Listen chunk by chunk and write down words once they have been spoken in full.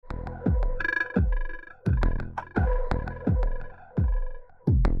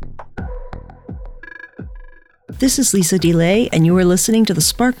This is Lisa DeLay, and you are listening to the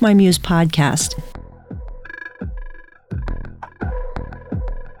Spark My Muse podcast.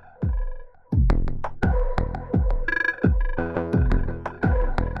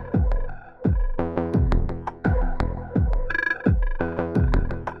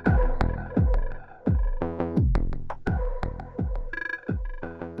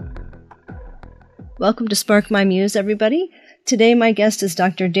 Welcome to Spark My Muse, everybody. Today, my guest is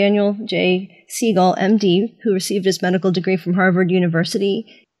Dr. Daniel J. Siegel, MD, who received his medical degree from Harvard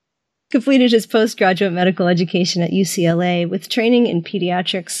University, completed his postgraduate medical education at UCLA with training in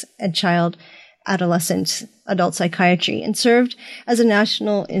pediatrics and child, adolescent, adult psychiatry, and served as a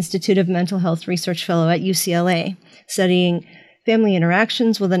National Institute of Mental Health Research Fellow at UCLA, studying family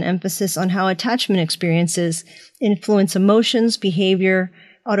interactions with an emphasis on how attachment experiences influence emotions, behavior,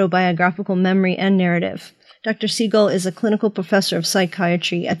 autobiographical memory, and narrative. Dr. Siegel is a clinical professor of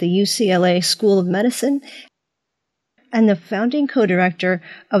psychiatry at the UCLA School of Medicine and the founding co-director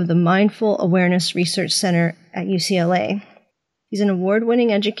of the Mindful Awareness Research Center at UCLA. He's an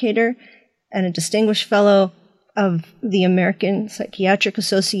award-winning educator and a distinguished fellow of the American Psychiatric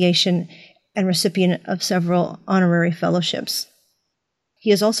Association and recipient of several honorary fellowships. He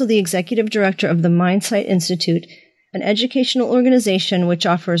is also the executive director of the Mindsight Institute, an educational organization which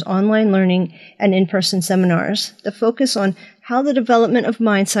offers online learning and in-person seminars that focus on how the development of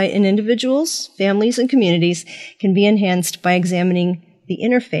mindsight in individuals, families, and communities can be enhanced by examining the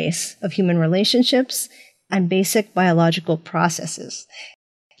interface of human relationships and basic biological processes.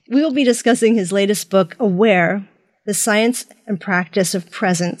 We will be discussing his latest book, Aware, The Science and Practice of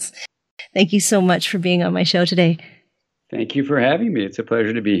Presence. Thank you so much for being on my show today. Thank you for having me. It's a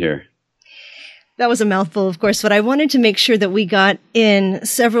pleasure to be here. That was a mouthful, of course, but I wanted to make sure that we got in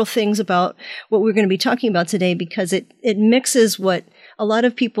several things about what we're going to be talking about today, because it mixes what a lot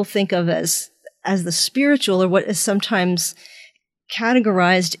of people think of as the spiritual, or what is sometimes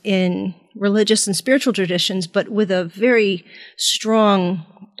categorized in religious and spiritual traditions, but with a very strong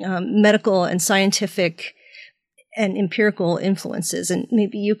medical and scientific and empirical influences. And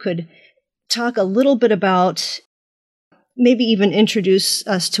maybe you could talk a little bit about, maybe even introduce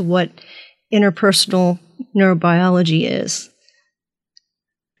us to what interpersonal neurobiology is.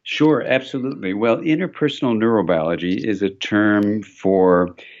 Sure, absolutely. Well, interpersonal neurobiology is a term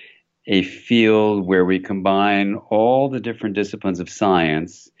for a field where we combine all the different disciplines of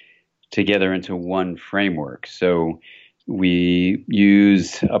science together into one framework. So we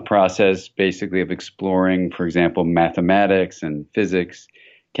use a process basically of exploring, for example, mathematics and physics,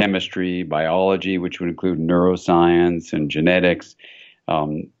 chemistry, biology, which would include neuroscience and genetics,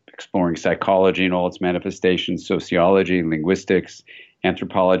 exploring psychology and all its manifestations, sociology, linguistics,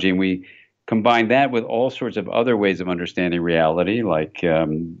 anthropology, and we combine that with all sorts of other ways of understanding reality, like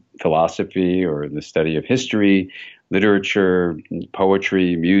philosophy or the study of history, literature,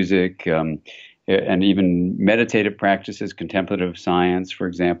 poetry, music, and even meditative practices, contemplative science, for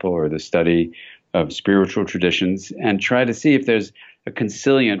example, or the study of spiritual traditions, and try to see if there's a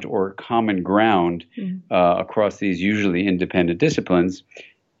consilient or common ground across these usually independent disciplines.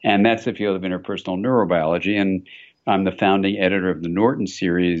 And that's the field of interpersonal neurobiology. And I'm the founding editor of the Norton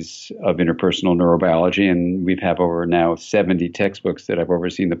series of interpersonal neurobiology. And we have over now 70 textbooks that I've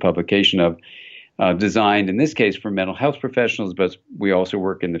overseen the publication of, designed in this case for mental health professionals, but we also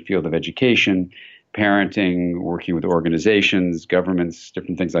work in the field of education, parenting, working with organizations, governments,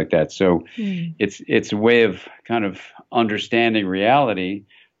 different things like that. So it's a way of kind of understanding reality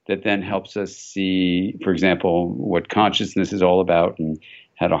that then helps us see, for example, what consciousness is all about and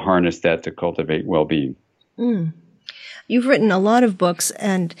how to harness that to cultivate well-being. You've written a lot of books,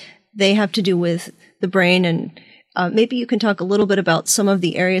 and they have to do with the brain, and maybe you can talk a little bit about some of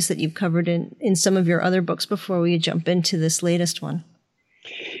the areas that you've covered in some of your other books before we jump into this latest one.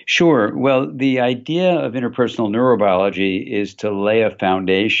 Sure. Well, the idea of interpersonal neurobiology is to lay a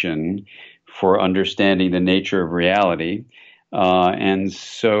foundation for understanding the nature of reality. And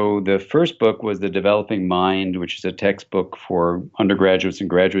so the first book was The Developing Mind, which is a textbook for undergraduates and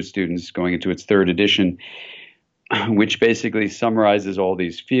graduate students going into its third edition, which basically summarizes all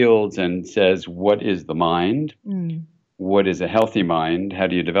these fields and says, what is the mind? What is a healthy mind? How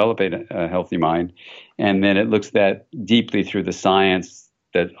do you develop a healthy mind? And then it looks that deeply through the science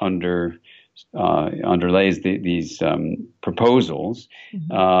that underlays these proposals.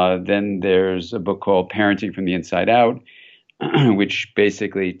 Then there's a book called Parenting from the Inside Out, which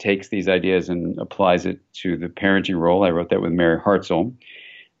basically takes these ideas and applies it to the parenting role. I wrote that with Mary Hartzell.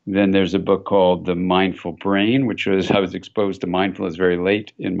 Then there's a book called The Mindful Brain, which I was exposed to mindfulness very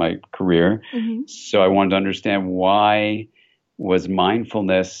late in my career. So I wanted to understand why was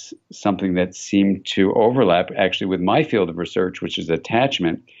mindfulness something that seemed to overlap actually with my field of research, which is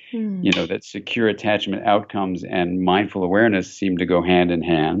attachment. That secure attachment outcomes and mindful awareness seem to go hand in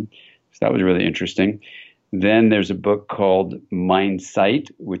hand. So that was really interesting. Then there's a book called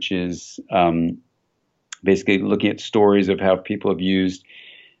Mindsight, which is basically looking at stories of how people have used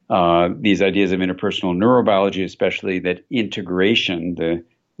these ideas of interpersonal neurobiology, especially that integration, the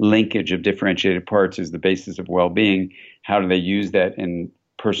linkage of differentiated parts is the basis of well-being. How do they use that in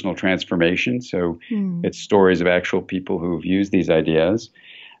personal transformation? So it's stories of actual people who have used these ideas.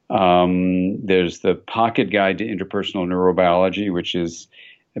 There's the Pocket Guide to Interpersonal Neurobiology, which is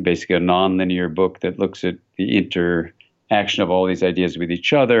basically a nonlinear book that looks at the interaction of all these ideas with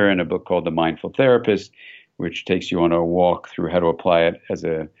each other, and a book called The Mindful Therapist, which takes you on a walk through how to apply it as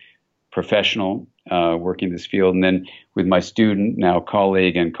a professional working in this field. And then with my student, now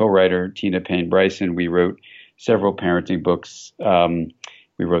colleague and co-writer, Tina Payne Bryson, we wrote several parenting books.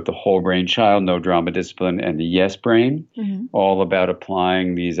 We wrote The Whole Brain Child, No Drama Discipline, and The Yes Brain, all about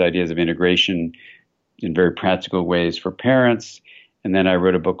applying these ideas of integration in very practical ways for parents. And then I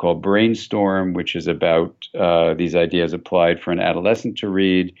wrote a book called Brainstorm, which is about these ideas applied for an adolescent to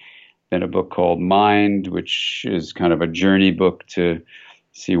read. Then a book called Mind, which is kind of a journey book to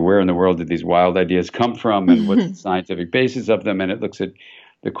see where in the world did these wild ideas come from and what's the scientific basis of them. And it looks at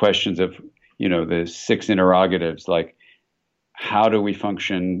the questions of, the 6 interrogatives, like how do we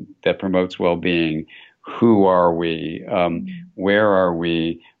function that promotes well-being? Who are we? Where are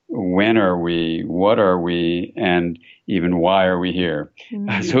we? When are we? What are we? And even why are we here?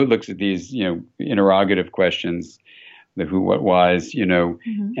 So it looks at these, interrogative questions, the who, what, whys,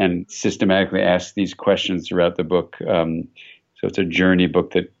 and systematically asks these questions throughout the book. So it's a journey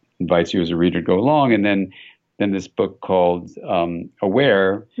book that invites you as a reader to go along. And then this book called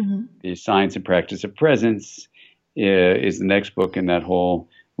Aware, The Science and Practice of Presence, is the next book in that whole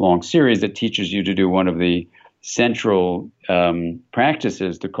long series that teaches you to do one of the central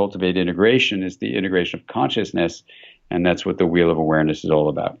practices to cultivate integration is the integration of consciousness. And that's what the Wheel of Awareness is all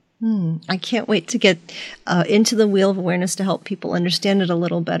about. I can't wait to get into the Wheel of Awareness to help people understand it a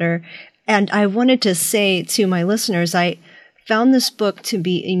little better. And I wanted to say to my listeners, I found this book to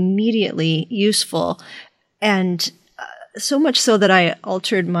be immediately useful, and so much so that I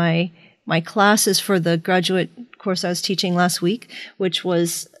altered my classes for the graduate course I was teaching last week, which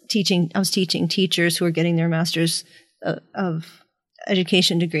was I was teaching teachers who are getting their master's of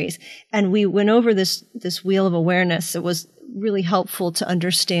education degrees. And we went over this Wheel of Awareness. It was really helpful to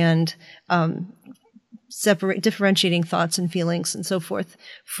understand differentiating thoughts and feelings and so forth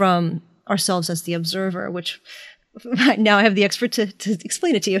from ourselves as the observer, which now I have the expert to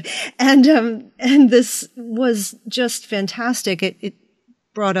explain it to you. And this was just fantastic. It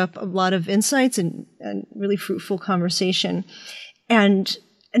brought up a lot of insights and really fruitful conversation. And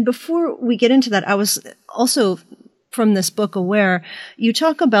before we get into that, I was also from this book aware, you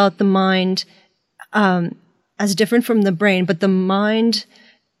talk about the mind as different from the brain, but the mind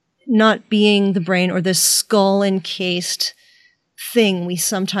not being the brain or this skull encased thing we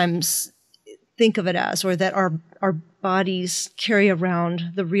sometimes think of it as, or that our bodies carry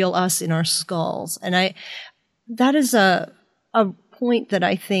around the real us in our skulls. And that is a point that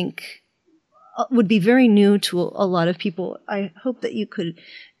I think would be very new to a lot of people. I hope that you could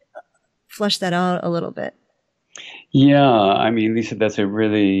flesh that out a little bit. Yeah, I mean, Lisa, that's a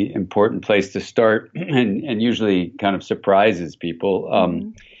really important place to start and usually kind of surprises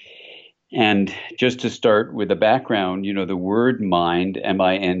people. And just to start with the background, the word mind,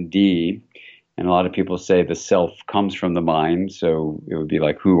 M-I-N-D, and a lot of people say the self comes from the mind. So it would be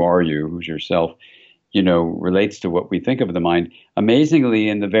like, who are you? Who's yourself? Relates to what we think of the mind. Amazingly,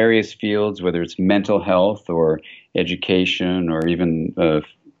 in the various fields, whether it's mental health or education or even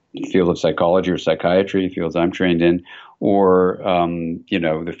field of psychology or psychiatry, fields I'm trained in, or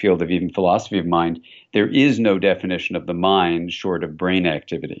the field of even philosophy of mind, there is no definition of the mind short of brain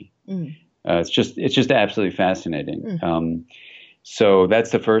activity. It's just absolutely fascinating. So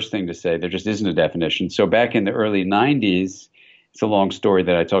that's the first thing to say. There just isn't a definition. So back in the early 90s, it's a long story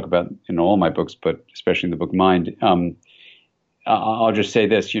that I talk about in all my books, but especially in the book Mind. I'll just say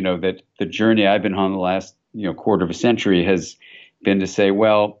this, that the journey I've been on the last quarter of a century has been to say,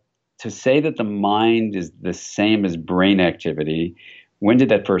 well, to say that the mind is the same as brain activity, when did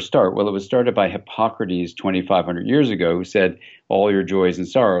that first start? Well, it was started by Hippocrates 2,500 years ago, who said all your joys and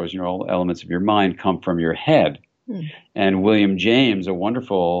sorrows, all elements of your mind come from your head. And William James, a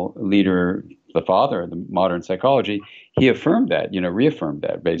wonderful leader, the father of the modern psychology, he affirmed that, reaffirmed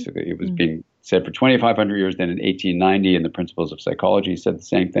that basically. It was being said for 2,500 years. Then in 1890, in the Principles of Psychology, he said the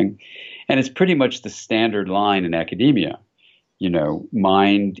same thing. And it's pretty much the standard line in academia.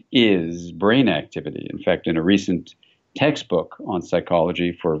 mind is brain activity. In fact, in a recent textbook on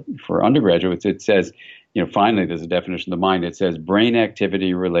psychology for undergraduates, it says, finally, there's a definition of the mind. It says brain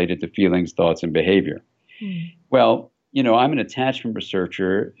activity related to feelings, thoughts, and behavior. Well, I'm an attachment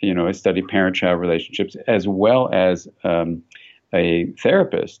researcher. I study parent-child relationships as well as a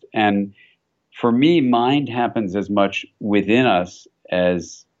therapist. And for me, mind happens as much within us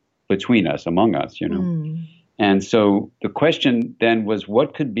as between us, among us, And so the question then was,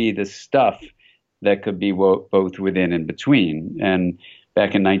 what could be the stuff that could be both within and between? And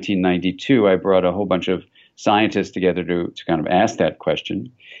back in 1992, I brought a whole bunch of scientists together to kind of ask that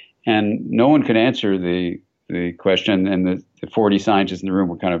question. And no one could answer the question. And the 40 scientists in the room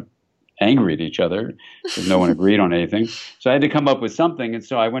were kind of angry at each other because no one agreed on anything. So I had to come up with something. And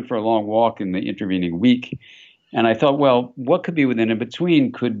so I went for a long walk in the intervening week. And I thought, well, what could be within and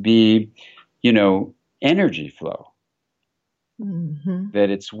between could be, energy flow. That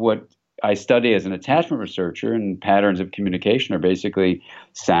it's what I study as an attachment researcher, and patterns of communication are basically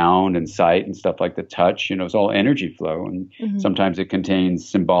sound and sight and stuff like the touch. It's all energy flow. And sometimes it contains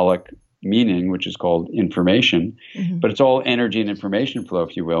symbolic meaning, which is called information. But it's all energy and information flow,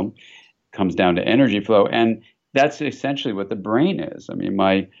 if you will. Comes down to energy flow. And that's essentially what the brain is. I mean,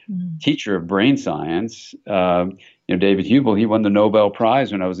 my teacher of brain science, David Hubel, he won the Nobel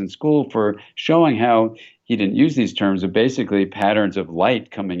Prize when I was in school for showing how he didn't use these terms, but basically patterns of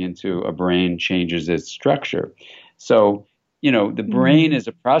light coming into a brain changes its structure. So, the brain is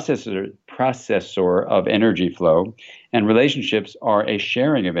a processor of energy flow, and relationships are a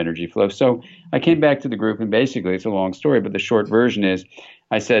sharing of energy flow. So I came back to the group, and basically it's a long story, but the short version is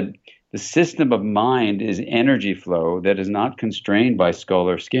I said, the system of mind is energy flow that is not constrained by skull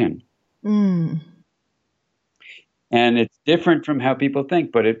or skin. And it's different from how people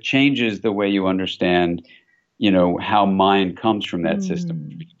think, but it changes the way you understand, how mind comes from that system,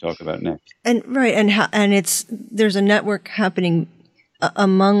 which we can talk about next. And right, and there's a network happening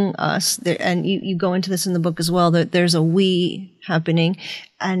among us, there, and you go into this in the book as well, that there's a we happening,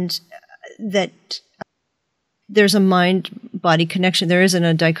 and that there's a mind-body connection. There isn't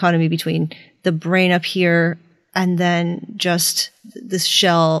a dichotomy between the brain up here and then just this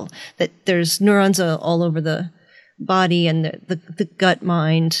shell, that there's neurons all over the body and the gut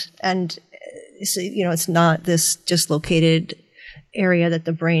mind. And so, it's not this just located area that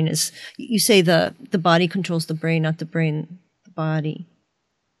the brain is. You say the body controls the brain, not the brain, the body.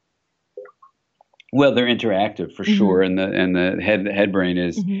 Well, they're interactive for sure. And the head brain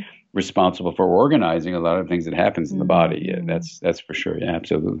is responsible for organizing a lot of things that happens in the body. Yeah, that's for sure. Yeah,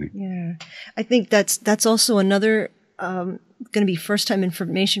 absolutely. Yeah. I think that's also another going to be first time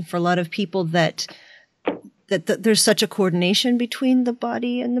information for a lot of people that there's such a coordination between the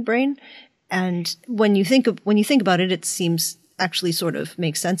body and the brain. And when you think about it, it seems actually sort of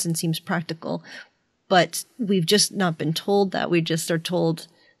makes sense and seems practical. But we've just not been told that. We just are told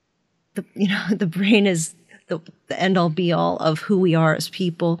the brain is the end all be all of who we are as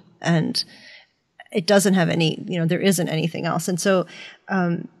people. And it doesn't have any, there isn't anything else. And so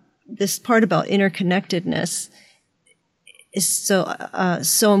this part about interconnectedness is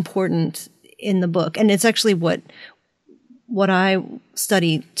so important in the book. And it's actually what I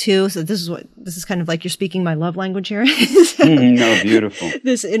study too. So this is kind of like you're speaking my love language here. No, beautiful.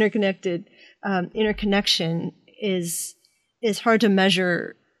 This interconnection is hard to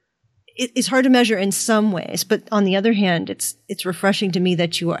measure. It's hard to measure in some ways, but on the other hand, it's refreshing to me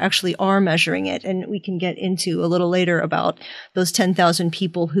that you actually are measuring it. And we can get into a little later about those 10,000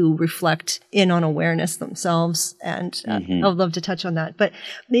 people who reflect in on awareness themselves. And I would love to touch on that. But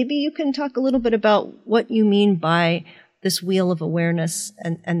maybe you can talk a little bit about what you mean by this wheel of awareness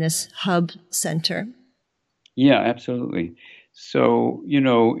and this hub center. Yeah, absolutely. So,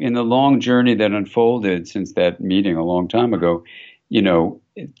 in the long journey that unfolded since that meeting a long time ago,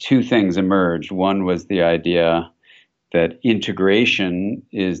 two things emerged. One was the idea that integration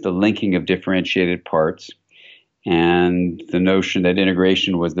is the linking of differentiated parts, and the notion that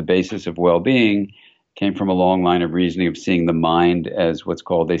integration was the basis of well-being came from a long line of reasoning of seeing the mind as what's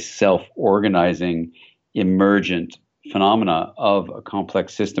called a self-organizing, emergent phenomena of a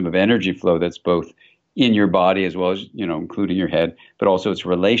complex system of energy flow that's both in your body as well as, including your head, but also it's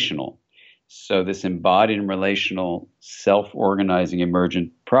relational. So this embodied and relational self-organizing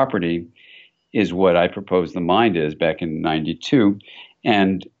emergent property is what I proposed the mind is back in 92.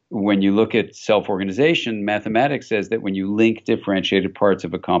 And when you look at self-organization, mathematics says that when you link differentiated parts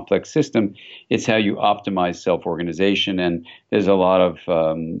of a complex system, it's how you optimize self-organization. And there's a lot of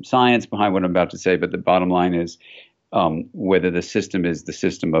science behind what I'm about to say, but the bottom line is whether the system is the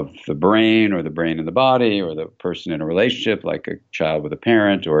system of the brain or the brain in the body or the person in a relationship, like a child with a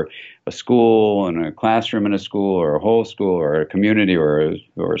parent or a school and a classroom in a school or a whole school or a community or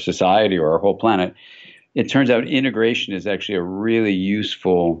a society or a whole planet. It turns out integration is actually a really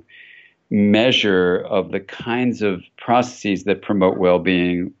useful measure of the kinds of processes that promote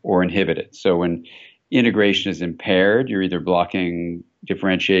well-being or inhibit it. So when integration is impaired, you're either blocking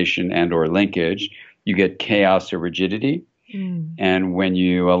differentiation and or linkage, you get chaos or rigidity. And when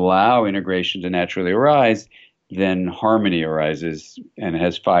you allow integration to naturally arise, then harmony arises and it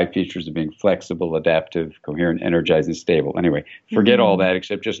has 5 features of being flexible, adaptive, coherent, energized, and stable. Anyway, forget all that,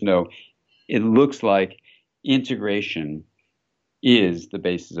 except just know it looks like integration is the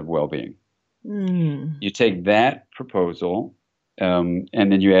basis of well-being. You take that proposal and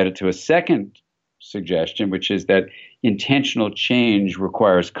then you add it to a second suggestion, which is that intentional change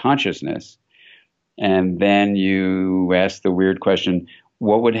requires consciousness. And then you ask the weird question,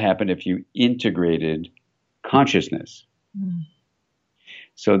 what would happen if you integrated consciousness?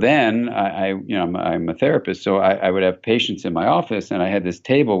 So then I'm a therapist, so I would have patients in my office, and I had this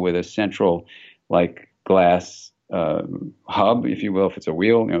table with a central, like, glass hub, if you will, if it's a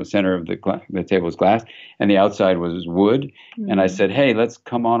wheel, the center of the table is glass, and the outside was wood. And I said, hey, let's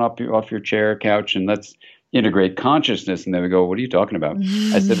come on up off your chair, couch, and let's integrate consciousness. And they would go, what are you talking about?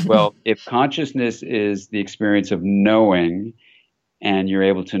 I said, well, if consciousness is the experience of knowing, and you're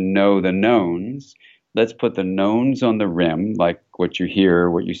able to know the knowns, let's put the knowns on the rim, like what you hear,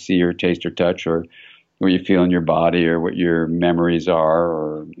 what you see or taste or touch, or what you feel in your body, or what your memories are,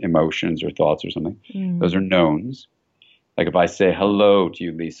 or emotions or thoughts or something. Those are knowns. Like if I say hello to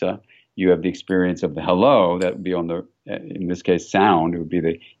you, Lisa, you have the experience of the hello. That would be on the, in this case, sound. It would be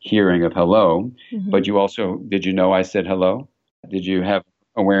the hearing of hello. But you also, did you know I said hello? Did you have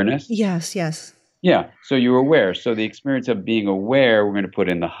awareness? Yes, yes. Yeah, so you were aware. So the experience of being aware, we're going to put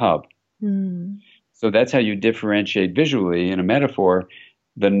in the hub. So that's how you differentiate visually in a metaphor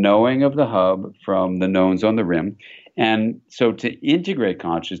the knowing of the hub from the knowns on the rim. And so to integrate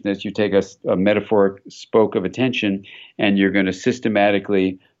consciousness, you take a metaphoric spoke of attention, and you're going to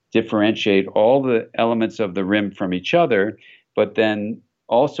systematically differentiate all the elements of the rim from each other, but then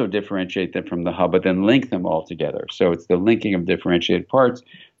also differentiate them from the hub, but then link them all together. So it's the linking of differentiated parts.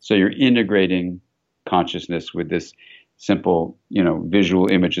 So you're integrating consciousness with this simple, visual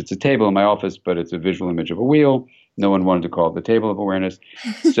image. It's a table in my office, but it's a visual image of a wheel. No one wanted to call it the table of awareness.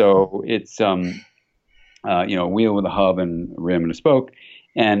 So it's, a wheel with a hub and a rim and a spoke.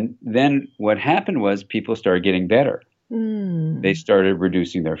 And then what happened was people started getting better. They started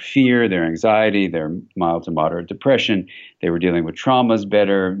reducing their fear, their anxiety, their mild to moderate depression. They were dealing with traumas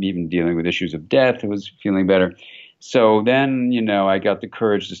better, even dealing with issues of death. It was feeling better. So then, I got the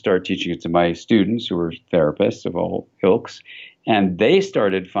courage to start teaching it to my students who were therapists of all ilks. And they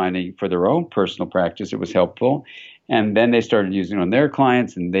started finding for their own personal practice, it was helpful. And then they started using it on their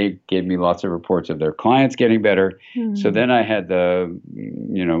clients, and they gave me lots of reports of their clients getting better. So then I had the,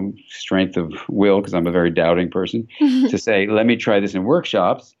 strength of will, because I'm a very doubting person, to say, let me try this in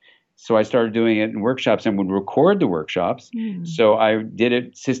workshops. So I started doing it in workshops and would record the workshops. So I did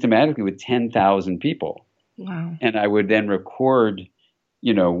it systematically with 10,000 people. Wow. And I would then record,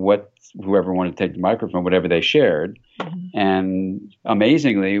 whoever wanted to take the microphone, whatever they shared. And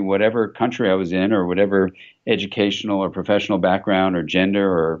amazingly, whatever country I was in, or whatever educational or professional background or gender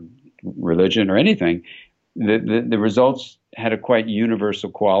or religion or anything, the results had a quite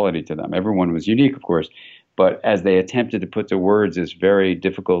universal quality to them. Everyone was unique, of course, but as they attempted to put to words this very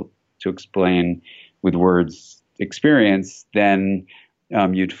difficult to explain with words experience, then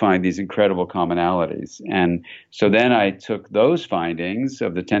you'd find these incredible commonalities. And so then I took those findings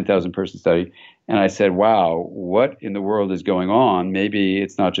of the 10,000 person study, and I said, wow, what in the world is going on? Maybe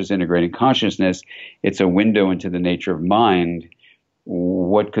it's not just integrating consciousness, it's a window into the nature of mind.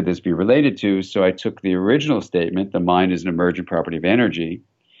 What could this be related to? So I took the original statement, the mind is an emergent property of energy,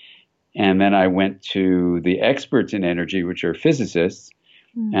 and then I went to the experts in energy, which are physicists,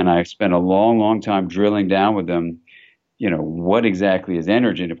 and I spent a long, long time drilling down with them, what exactly is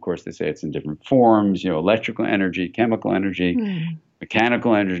energy? And of course, they say it's in different forms, electrical energy, chemical energy,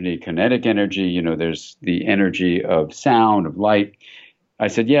 mechanical energy, kinetic energy, there's the energy of sound, of light. I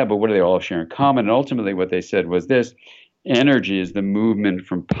said, yeah, but what do they all share in common? And ultimately what they said was this: energy is the movement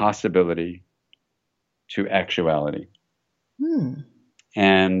from possibility to actuality.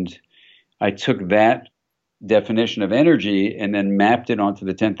 And I took that definition of energy and then mapped it onto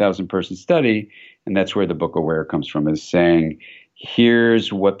the 10,000 person study. And that's where the book Aware comes from, is saying,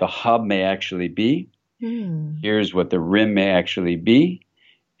 here's what the hub may actually be. Here's what the rim may actually be.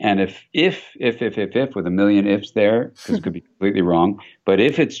 And if with a million ifs there, because it could be completely wrong, but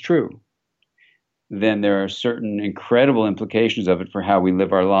if it's true, then there are certain incredible implications of it for how we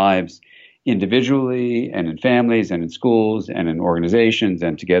live our lives individually and in families and in schools and in organizations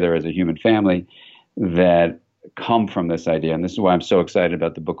and together as a human family that come from this idea. And this is why I'm so excited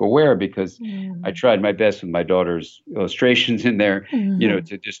about the book Aware, because I tried my best with my daughter's illustrations in there,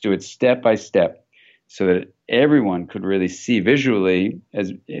 to just do it step by step so that everyone could really see visually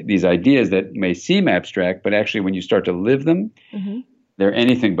as these ideas that may seem abstract, but actually when you start to live them, they're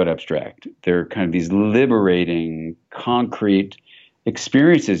anything but abstract. They're kind of these liberating, concrete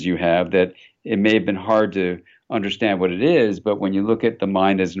experiences you have that it may have been hard to understand what it is, but when you look at the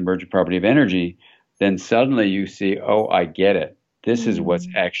mind as an emergent property of energy, then suddenly you see, oh, I get it. This is what's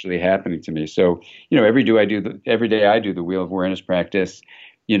actually happening to me. So, every day I do the Wheel of Awareness practice,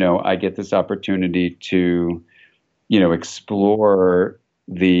 I get this opportunity to, explore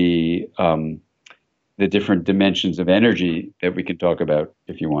the different dimensions of energy that we can talk about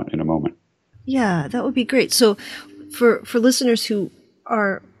if you want in a moment. Yeah, that would be great. So for listeners who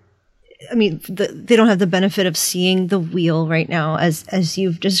are, they don't have the benefit of seeing the wheel right now as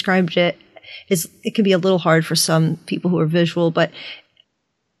you've described it. It can be a little hard for some people who are visual, but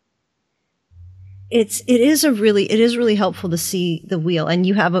it is really helpful to see the wheel, and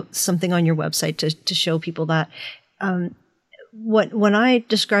you have something on your website to show people that. When I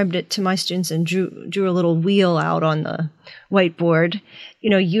described it to my students and drew a little wheel out on the whiteboard,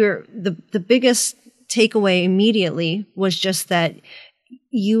 the biggest takeaway immediately was just that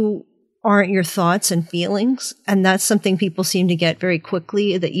you aren't your thoughts and feelings. And that's something people seem to get very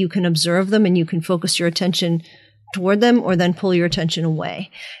quickly, that you can observe them and you can focus your attention toward them or then pull your attention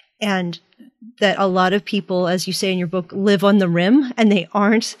away. And that a lot of people, as you say in your book, live on the rim and they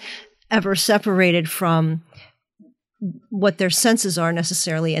aren't ever separated from what their senses are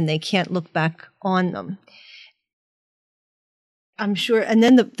necessarily, and they can't look back on them. I'm sure. And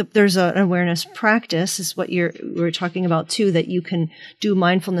then there's an awareness practice, is what we're talking about too, that you can do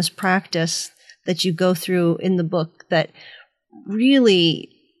mindfulness practice that you go through in the book that really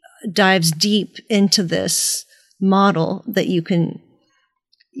dives deep into this model that you can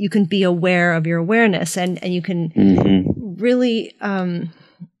be aware of your awareness and you can really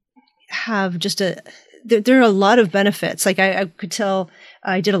have just there are a lot of benefits. Like I could tell,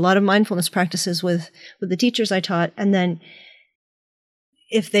 I did a lot of mindfulness practices with the teachers I taught, and then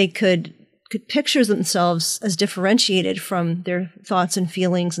if they could picture themselves as differentiated from their thoughts and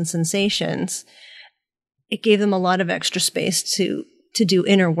feelings and sensations, it gave them a lot of extra space to do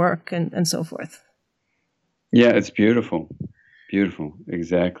inner work and so forth. Yeah, it's beautiful. Beautiful.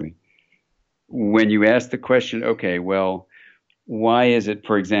 Exactly. When you ask the question, okay, well, why is it,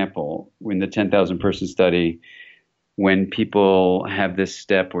 for example, in the 10,000 person study, when people have this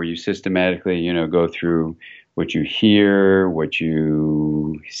step where you systematically, go through what you hear, what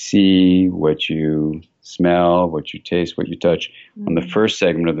you see, what you smell, what you taste, what you touch. On the first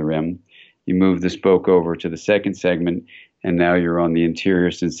segment of the rim, you move the spoke over to the second segment, and now you're on the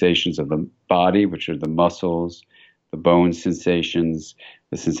interior sensations of the body, which are the muscles, the bone sensations,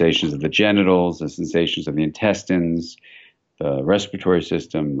 the sensations of the genitals, the sensations of the intestines, the respiratory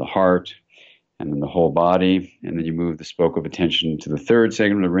system, the heart, and then the whole body. And then you move the spoke of attention to the third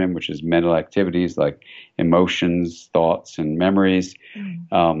segment of the rim, which is mental activities like emotions, thoughts, and memories,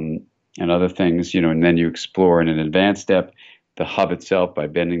 and other things, and then you explore in an advanced step the hub itself by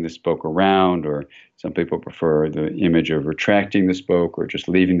bending the spoke around, or some people prefer the image of retracting the spoke or just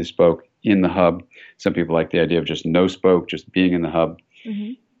leaving the spoke in the hub. Some people like the idea of just no spoke, just being in the hub.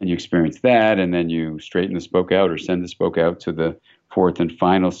 And you experience that, and then you straighten the spoke out or send the spoke out to the fourth and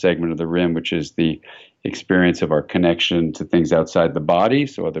final segment of the rim, which is the experience of our connection to things outside the body,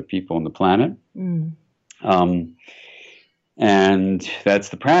 so other people on the planet. And that's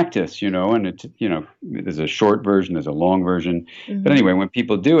the practice, and it, there's a short version, there's a long version. But anyway, when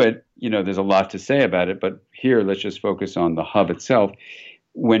people do it, there's a lot to say about it. But here, let's just focus on the hub itself.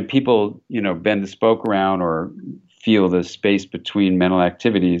 When people, bend the spoke around or feel the space between mental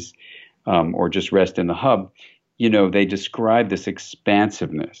activities, or just rest in the hub, they describe this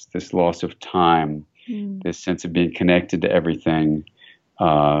expansiveness, this loss of time, this sense of being connected to everything.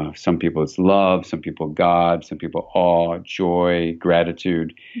 Some people it's love, some people God, some people awe, joy,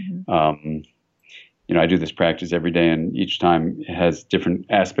 gratitude. I do this practice every day, and each time it has different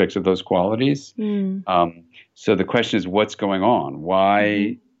aspects of those qualities. So the question is, what's going on?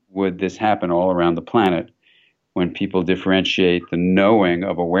 Why would this happen all around the planet when people differentiate the knowing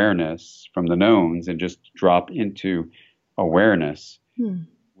of awareness from the knowns and just drop into awareness?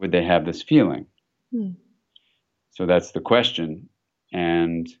 Would they have this feeling? So that's the question.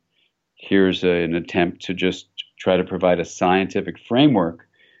 And here's an attempt to just try to provide a scientific framework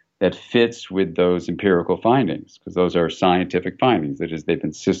that fits with those empirical findings, because those are scientific findings. That is, they've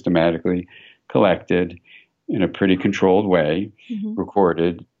been systematically collected in a pretty controlled way,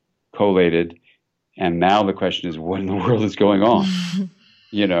 recorded, collated, and now the question is, what in the world is going on?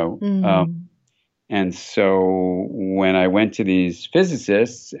 You know, and so when I went to these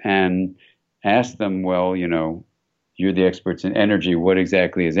physicists and asked them, well, you know, you're the experts in energy. What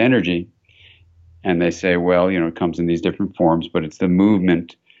exactly is energy? And they say, well, you know, it comes in these different forms, but it's the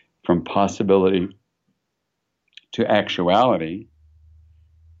movement from possibility to actuality.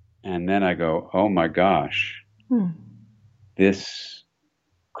 And then I go, oh my gosh, this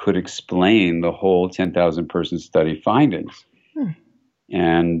could explain the whole 10,000 person study findings.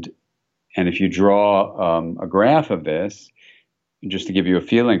 And if you draw a graph of this, just to give you a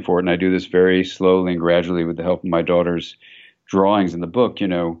feeling for it, and I do this very slowly and gradually with the help of my daughter's drawings in the book, you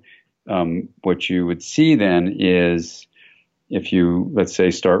know, what you would see then is, if you, let's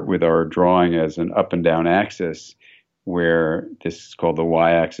say, start with our drawing as an up and down axis, where this is called the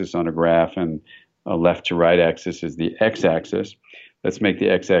y-axis on a graph, and a left to right axis is the x-axis. Let's make the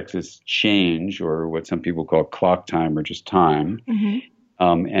x-axis change, or what some people call clock time, or just time.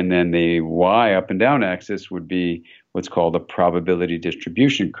 And then the y up and down axis would be what's called a probability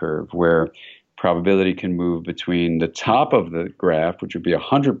distribution curve, where probability can move between the top of the graph, which would be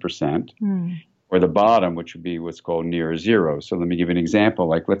 100%, or the bottom, which would be what's called near zero. So let me give you an example.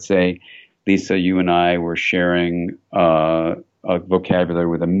 Like, let's say, Lisa, you and I were sharing a vocabulary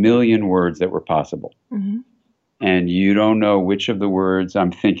with 1 million words that were possible. And you don't know which of the words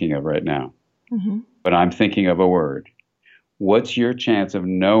I'm thinking of right now, but I'm thinking of a word. What's your chance of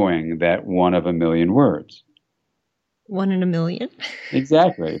knowing that one of 1 million words? 1 in a million.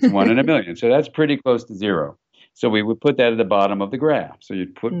 Exactly. It's 1 in a million. So that's pretty close to zero. So we would put that at the bottom of the graph. So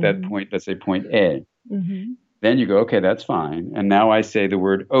you'd put that point, let's say point A. Then you go, okay, that's fine. And now I say the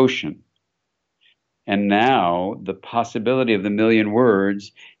word ocean. And now the possibility of the 1 million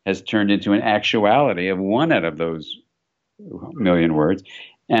words has turned into an actuality of one out of those 1 million words.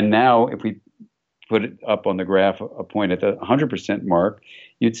 And now if we put it up on the graph, a point at the 100% mark,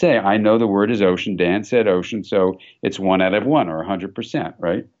 you'd say, I know the word is ocean. Dan said ocean, so it's 1 out of 1, or 100%,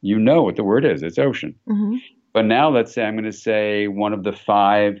 right? You know what the word is. It's ocean. But now let's say I'm going to say one of the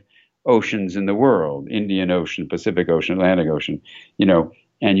 5 oceans in the world: Indian Ocean, Pacific Ocean, Atlantic Ocean, you know,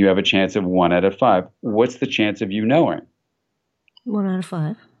 and you have a chance of 1 out of 5. What's the chance of you knowing? 1 out of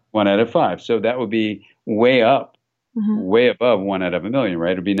 5. 1 out of 5. So that would be way up, way above 1 out of 1 million,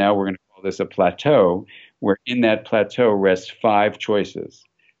 right? It'd be, now we're going to call this a plateau, where in that plateau rests 5 choices,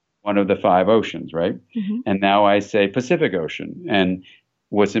 one of the 5 oceans, right? And now I say Pacific Ocean. And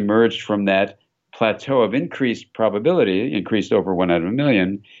what's emerged from that plateau of increased probability, increased over 1 out of 1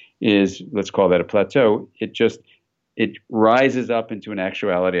 million, is, let's call that a plateau. It rises up into an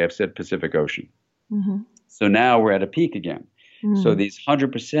actuality. I've said Pacific Ocean. So now we're at a peak again. So these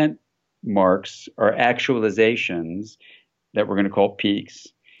 100% marks are actualizations that we're going to call peaks.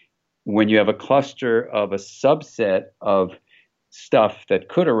 When you have a cluster of a subset of stuff that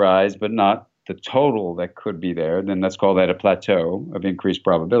could arise, but not the total that could be there, then let's call that a plateau of increased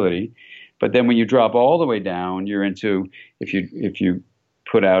probability. But then when you drop all the way down, you're into, if you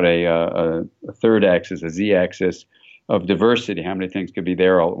put out a third axis, a z-axis of diversity, how many things could be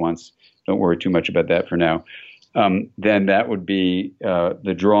there all at once? Don't worry too much about that for now. Then that would be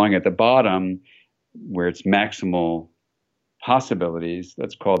the drawing at the bottom, where it's maximal possibilities.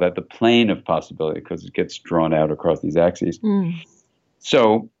 Let's call that the plane of possibility, because it gets drawn out across these axes.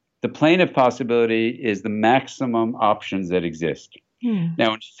 So the plane of possibility is the maximum options that exist.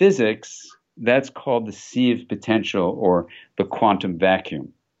 Now in physics, that's called the sea of potential, or the quantum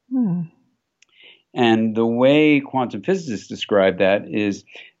vacuum. And the way quantum physicists describe that is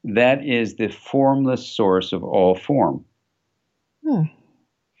the formless source of all form.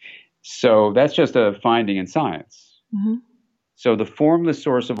 So that's just a finding in science. So the formless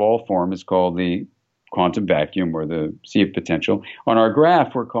source of all form is called the quantum vacuum, or the sea of potential. On our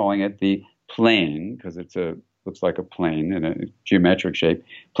graph, we're calling it the plane, because looks like a plane in a geometric shape,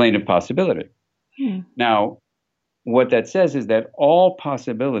 plane of possibility. Now, what that says is that all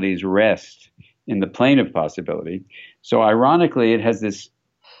possibilities rest in the plane of possibility. So ironically, it has this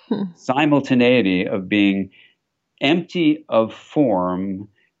simultaneity of being empty of form,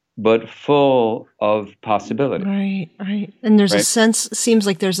 but full of possibility. Right. And there's a sense, seems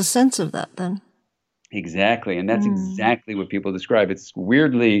like there's a sense of that then. Exactly. And that's exactly what people describe. It's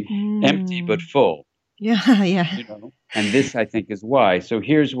weirdly empty, but full. Yeah. You know? And this, I think, is why. So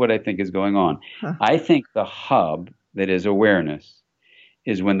here's what I think is going on. I think the hub that is awareness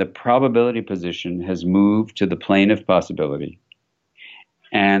is when the probability position has moved to the plane of possibility,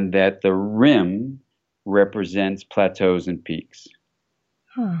 and that the rim represents plateaus and peaks.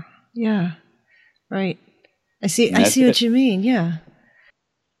 Huh. Yeah. Right. I see. And I that's see what it. you mean. Yeah.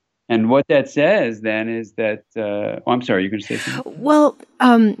 And what that says then is that, I'm sorry, you're going to say something? Well,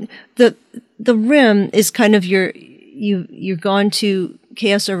 the rim is kind of you're gone to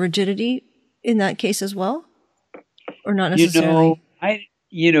chaos or rigidity in that case as well, or not You know, necessarily.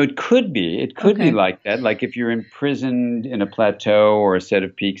 it could be. It could be Okay. like that. Like if you're imprisoned in a plateau or a set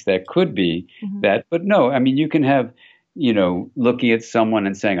of peaks, that could be Mm-hmm. that. But no, I mean, you can have, looking at someone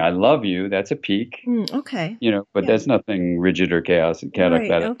and saying, I love you, that's a peak, Okay. but Yeah. there's nothing rigid or chaotic Right.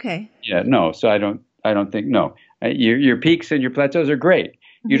 about it. Okay. Yeah, no. So I don't think, no. Your peaks and your plateaus are great.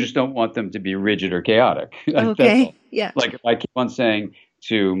 You Mm-hmm. just don't want them to be rigid or chaotic. That's Okay. all. Yeah. Like if I keep on saying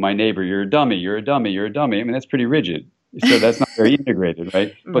to my neighbor, you're a dummy, you're a dummy, you're a dummy. I mean, that's pretty rigid. So that's not very integrated,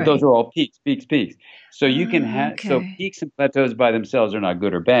 right? But those Right. are all peaks, peaks, peaks. So you can have, so Okay. peaks and plateaus by themselves are not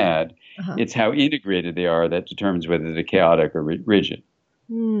good or bad. Uh-huh. It's how integrated they are that determines whether they're chaotic or rigid.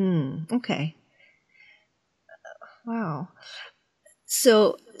 Okay. Wow.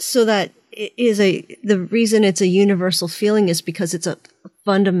 So that is the reason it's a universal feeling is because it's a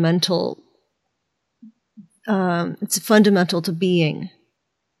fundamental. It's fundamental to being.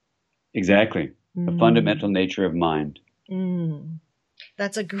 Exactly. A fundamental nature of mind.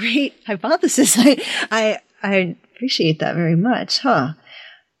 That's a great hypothesis. I appreciate that very much, huh?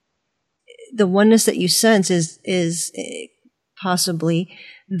 The oneness that you sense is possibly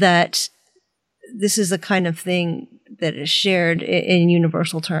that this is the kind of thing that is shared in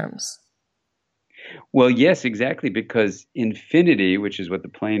universal terms. Well, yes, exactly, because infinity, which is what the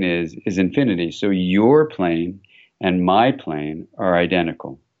plane is infinity. So your plane and my plane are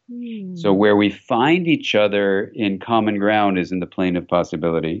identical. So where we find each other in common ground is in the plane of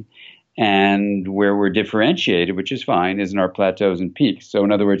possibility. And where we're differentiated, which is fine, is in our plateaus and peaks. So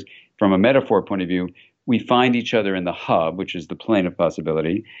in other words, from a metaphor point of view, we find each other in the hub, which is the plane of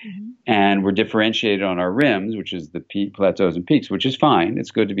possibility. And we're differentiated on our rims, which is the plateaus and peaks, which is fine.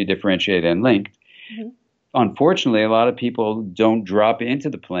 It's good to be differentiated and linked. Unfortunately, a lot of people don't drop into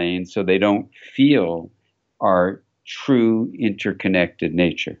the plane, so they don't feel our true interconnected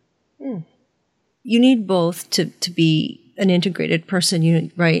nature. You need both to be an integrated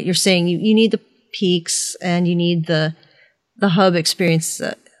person, right? You're saying you need the peaks and you need the hub experience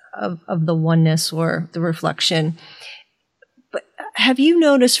of the oneness or the reflection. But have you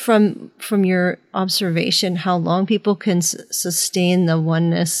noticed from your observation how long people can sustain the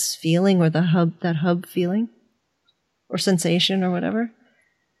oneness feeling or that hub feeling or sensation or whatever?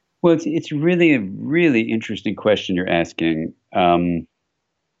 Well, it's really a really interesting question you're asking.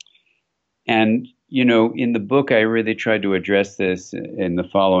 And, in the book, I really tried to address this in the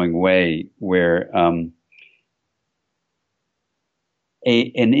following way, where an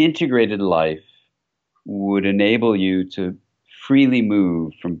integrated life would enable you to freely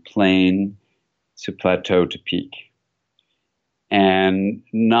move from plane to plateau to peak and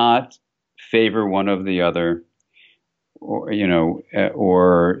not favor one of the other,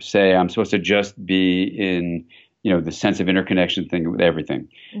 or say I'm supposed to just be in, the sense of interconnection thing with everything.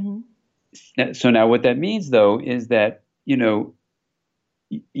 So now what that means, though, is that,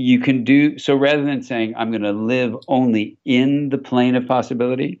 you can do so rather than saying I'm going to live only in the plane of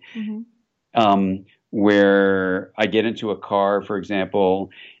possibility, where I get into a car, for example,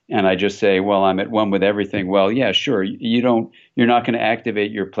 and I just say, well, I'm at one with everything. Well, yeah, sure. You're not going to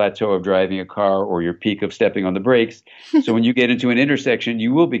activate your plateau of driving a car or your peak of stepping on the brakes. So when you get into an intersection,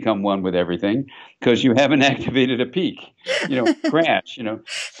 you will become one with everything because you haven't activated a peak, crash,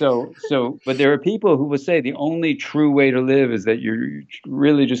 but there are people who will say the only true way to live is that you're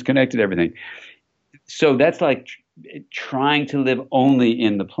really just connected to everything. So that's like trying to live only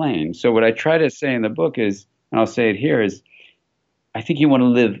in the plane. So what I try to say in the book is, and I'll say it here, is I think you want to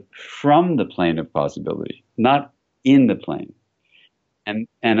live from the plane of possibility, not in the plane, and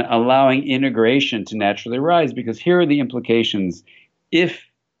allowing integration to naturally arise. Because here are the implications: if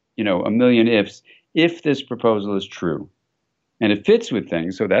a million ifs, if this proposal is true, and it fits with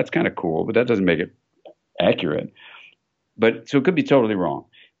things, so that's kind of cool, but that doesn't make it accurate. But so it could be totally wrong.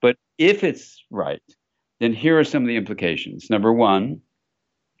 But if it's right, then here are some of the implications. Number one,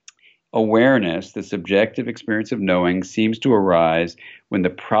 awareness, the subjective experience of knowing, seems to arise when the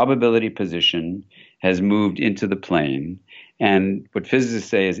probability position has moved into the plane. And what physicists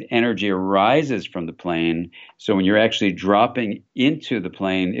say is energy arises from the plane. So when you're actually dropping into the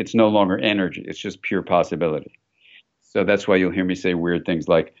plane, it's no longer energy, it's just pure possibility. So that's why you'll hear me say weird things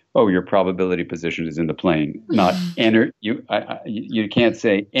like, "Oh, your probability position is in the plane." Not you can't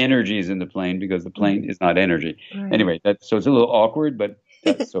say energy is in the plane because the plane is not energy. Right. Anyway, so it's a little awkward, but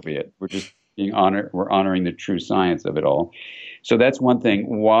so be it. We're just we're honoring the true science of it all. So that's one thing.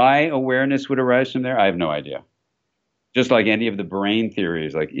 Why awareness would arise from there, I have no idea. Just like any of the brain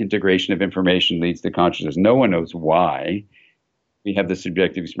theories, like integration of information leads to consciousness. No one knows why. We have the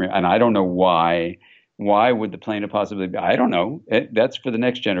subjective experience, and I don't know why. Why would the plane of possibility be? I don't know. That's for the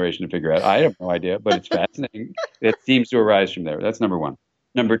next generation to figure out. I have no idea, but it's fascinating. It seems to arise from there. That's number one.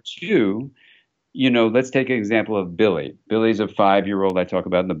 Number two, let's take an example of Billy. Billy's a 5-year-old I talk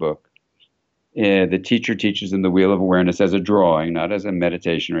about in the book. The teacher teaches him the wheel of awareness as a drawing, not as a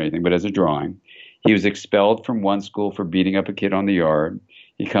meditation or anything, but as a drawing. He was expelled from one school for beating up a kid on the yard.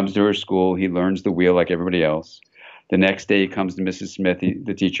 He comes to her school. He learns the wheel like everybody else. The next day he comes to Mrs. Smith,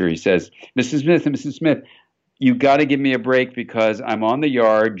 the teacher. He says, Mrs. Smith, you got to give me a break because I'm on the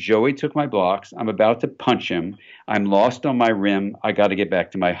yard. Joey took my blocks. I'm about to punch him. I'm lost on my rim. I got to get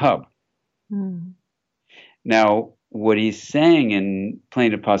back to my hub. Mm. Now, what he's saying in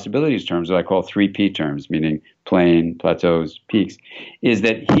plane of possibilities terms, what I call 3P terms, meaning plane, plateaus, peaks, is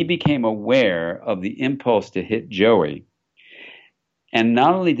that he became aware of the impulse to hit Joey. And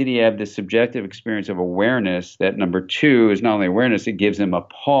not only did he have the subjective experience of awareness, that number two is not only awareness, it gives him a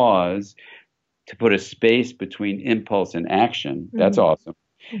pause to put a space between impulse and action. That's awesome.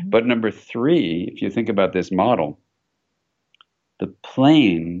 Mm-hmm. But number three, if you think about this model, the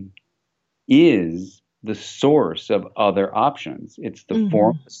plane is the source of other options. It's the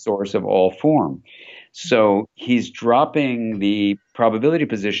form, the source of all form. So he's dropping the probability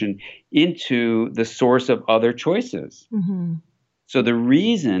position into the source of other choices. Mm-hmm. So the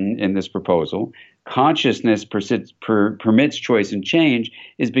reason in this proposal consciousness permits choice and change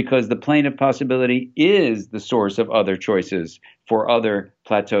is because the plane of possibility is the source of other choices for other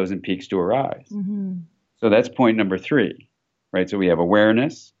plateaus and peaks to arise. Mm-hmm. So that's point number three, right? So we have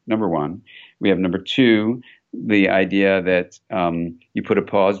awareness, number one. We have number two, the idea that you put a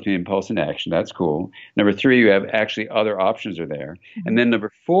pause between impulse and action. That's cool. Number three, you have actually other options are there. Mm-hmm. And then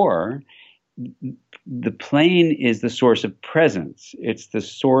number four, the plane is the source of presence. It's the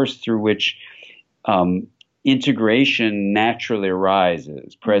source through which integration naturally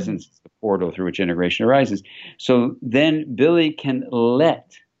arises. Presence is the portal through which integration arises. So then Billy can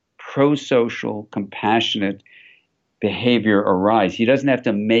let pro-social, compassionate behavior arise. He doesn't have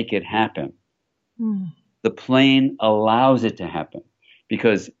to make it happen. The plane allows it to happen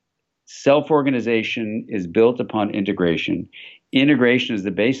because self-organization is built upon integration. Integration is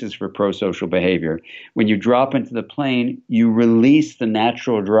the basis for pro-social behavior. When you drop into the plane, you release the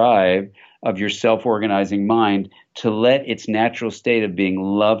natural drive of your self-organizing mind to let its natural state of being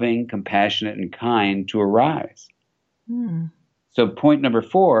loving, compassionate, and kind to arise. So point number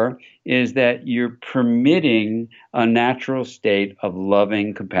four is that you're permitting a natural state of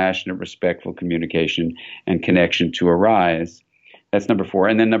loving, compassionate, respectful communication and connection to arise. That's number four.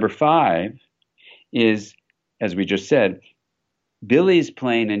 And then number five is, as we just said, Billy's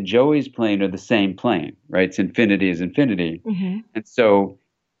plane and Joey's plane are the same plane, right? It's infinity is infinity. Mm-hmm. And so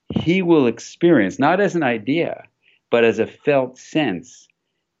he will experience, not as an idea, but as a felt sense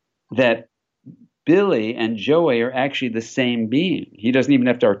that Billy and Joey are actually the same being. He doesn't even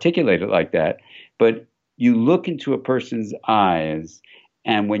have to articulate it like that. But you look into a person's eyes,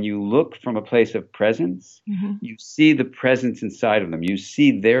 and when you look from a place of presence, you see the presence inside of them. You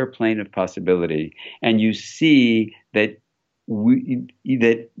see their plane of possibility, and you see that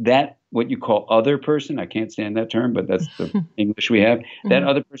that what you call other person, I can't stand that term, but that's the English we have, that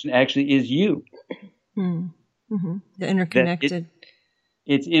other person actually is you. The interconnected.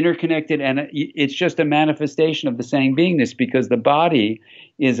 It's interconnected, and it's just a manifestation of the same beingness because the body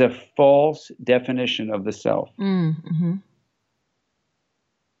is a false definition of the self.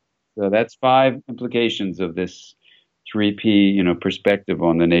 So that's 5 implications of this 3P, perspective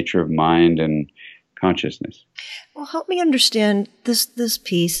on the nature of mind and consciousness. Well, help me understand this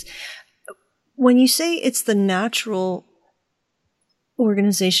piece. When you say it's the natural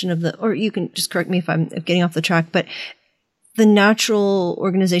organization of or you can just correct me if I'm getting off the track, but the natural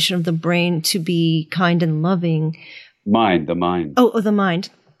organization of the brain to be kind and loving. The mind. Oh, the mind.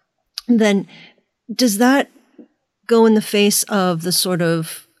 Then does that go in the face of the sort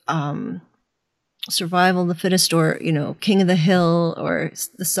of survival of the fittest, or king of the hill, or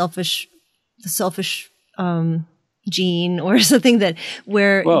the selfish gene, or something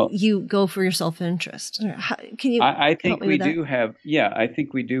where you go for your self-interest? Can you? I think we do have. Yeah, I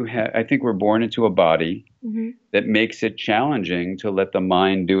think we do have. I think we're born into a body that makes it challenging to let the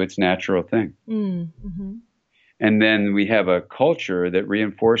mind do its natural thing. And then we have a culture that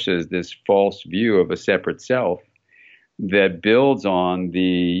reinforces this false view of a separate self that builds on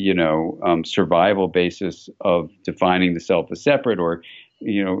the survival basis of defining the self as separate, or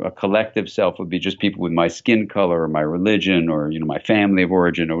a collective self would be just people with my skin color or my religion or my family of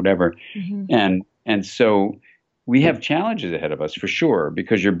origin or whatever. Mm-hmm. And so we have challenges ahead of us for sure,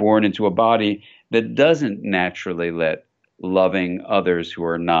 because you're born into a body that doesn't naturally let loving others who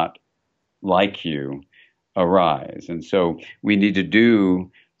are not like you arise. And so we need to do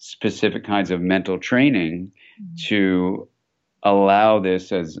specific kinds of mental training to allow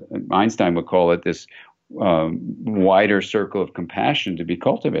this, as Einstein would call it, this wider circle of compassion to be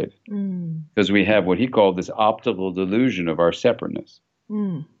cultivated. Because we have what he called this optical delusion of our separateness.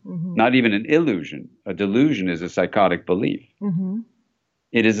 Mm-hmm. Not even an illusion. A delusion is a psychotic belief. Mm-hmm.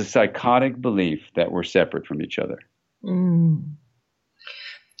 It is a psychotic belief that we're separate from each other. Mm.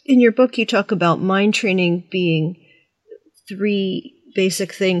 In your book, you talk about mind training being 3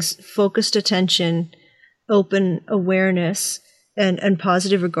 basic things: focused attention, open awareness, and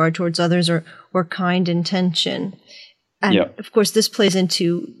positive regard towards others, or kind intention. And yep. Of course, this plays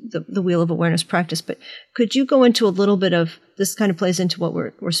into the Wheel of Awareness practice. But could you go into a little bit of this? Kind of plays into what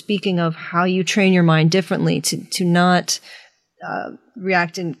we're speaking of, how you train your mind differently to not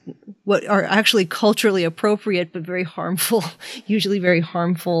react in what are actually culturally appropriate but very harmful, usually very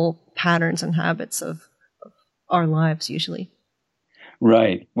harmful patterns and habits of our lives usually.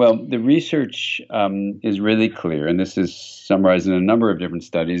 Right. Well, the research is really clear, and this is summarized in a number of different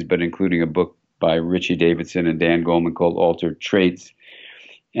studies, but including a book by Richie Davidson and Dan Goleman called Altered Traits.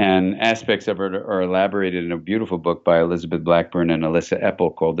 And aspects of it are elaborated in a beautiful book by Elizabeth Blackburn and Alyssa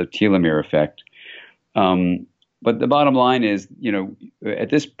Epple called The Telomere Effect. But the bottom line is,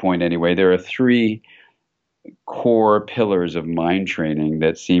 at this point anyway, there are 3 core pillars of mind training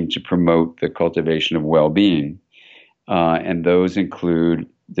that seem to promote the cultivation of well-being. And those include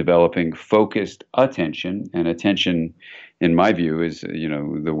developing focused attention. And attention, in my view, is,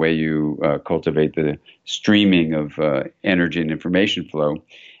 the way you cultivate the streaming of energy and information flow.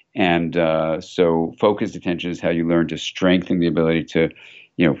 And so focused attention is how you learn to strengthen the ability to,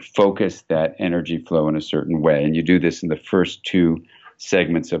 focus that energy flow in a certain way. And you do this in the first 2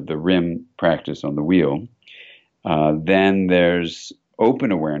 segments of the RIM practice on the wheel. Then there's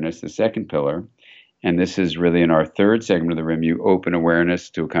open awareness, the second pillar. And this is really in our 3rd segment of the RIM. You open awareness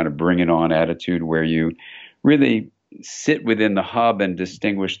to a kind of bring it on attitude where you really sit within the hub and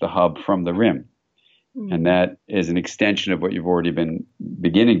distinguish the hub from the RIM. Mm. And that is an extension of what you've already been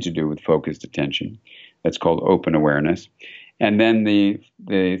beginning to do with focused attention. That's called open awareness. And then the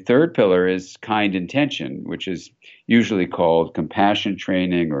 3rd pillar is kind intention, which is usually called compassion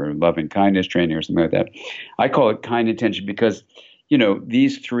training or loving kindness training or something like that. I call it kind intention because,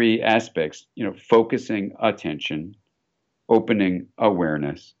 these 3 aspects, focusing attention, opening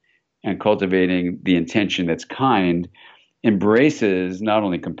awareness, and cultivating the intention that's kind, embraces not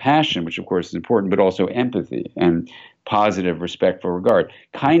only compassion, which of course is important, but also empathy and positive, respectful regard.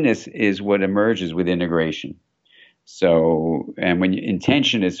 Kindness is what emerges with integration. So, and when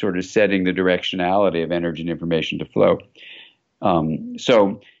intention is sort of setting the directionality of energy and information to flow.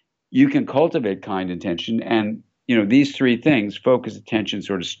 So you can cultivate kind intention, and these 3 things, focus, attention,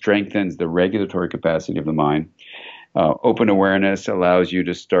 sort of strengthens the regulatory capacity of the mind. Open awareness allows you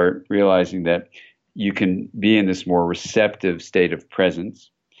to start realizing that you can be in this more receptive state of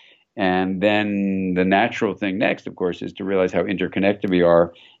presence. And then the natural thing next, of course, is to realize how interconnected we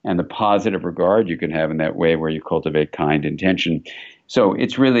are and the positive regard you can have in that way where you cultivate kind intention. So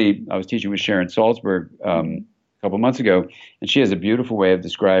it's really, I was teaching with Sharon Salzberg a couple months ago, and she has a beautiful way of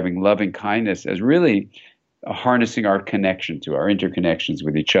describing loving kindness as really harnessing our connection to our interconnections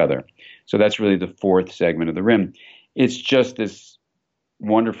with each other. So that's really the 4th segment of the RIM. It's just this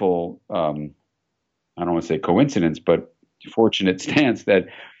wonderful, I don't want to say coincidence, but fortunate stance that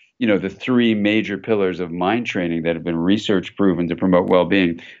the 3 major pillars of mind training that have been research proven to promote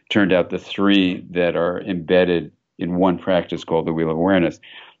well-being turned out the 3 that are embedded in one practice called the Wheel of Awareness.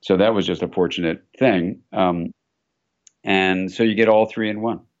 So that was just a fortunate thing. And so you get all 3 in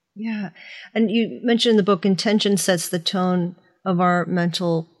one. Yeah. And you mentioned in the book, intention sets the tone of our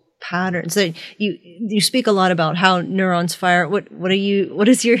mental patterns. So you speak a lot about how neurons fire. What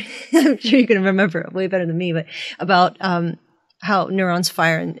is your, I'm sure you can remember it way better than me, but about how neurons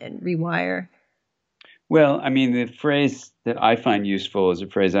fire and rewire. Well, I mean, the phrase that I find useful is a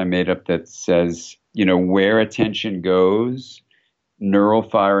phrase I made up that says, where attention goes, neural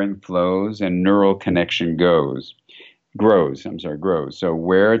firing flows and neural connection grows. So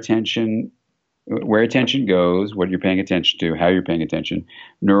where attention where attention goes, what you're paying attention to, how you're paying attention,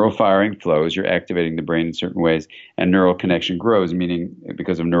 neural firing flows, you're activating the brain in certain ways, and neural connection grows, meaning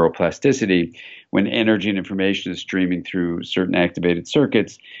because of neuroplasticity, when energy and information is streaming through certain activated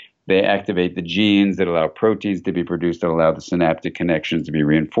circuits, they activate the genes that allow proteins to be produced that allow the synaptic connections to be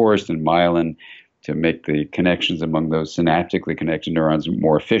reinforced and myelin to make the connections among those synaptically connected neurons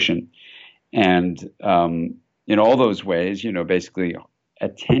more efficient. And in all those ways, basically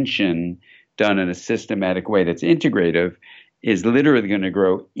attention done in a systematic way that's integrative is literally going to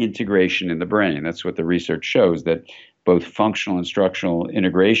grow integration in the brain. That's what the research shows, that both functional and structural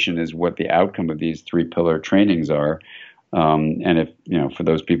integration is what the outcome of these three pillar trainings are. And if, for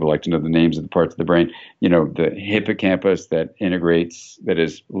those people who like to know the names of the parts of the brain, the hippocampus that integrates,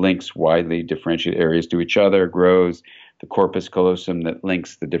 links widely differentiated areas to each other, grows. The corpus callosum that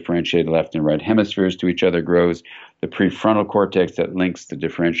links the differentiated left and right hemispheres to each other grows. The prefrontal cortex that links the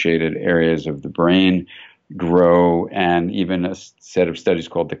differentiated areas of the brain grow. And even a set of studies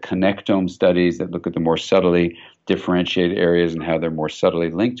called the connectome studies that look at the more subtly differentiated areas and how they're more subtly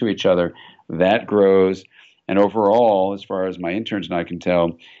linked to each other, that grows. And overall, as far as my interns and I can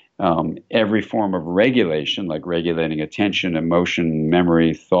tell, every form of regulation, like regulating attention, emotion,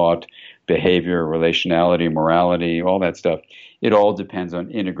 memory, thought, behavior, relationality, morality, all that stuff, it all depends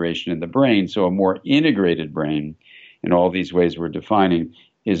on integration in the brain. So a more integrated brain, in all these ways we're defining,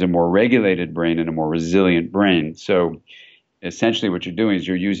 is a more regulated brain and a more resilient brain. So essentially what you're doing is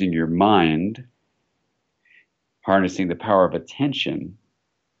you're using your mind, harnessing the power of attention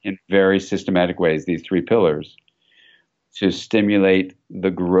in very systematic ways, these three pillars, to stimulate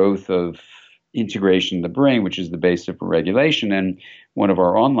the growth of integration in the brain, which is the basis of regulation. And we have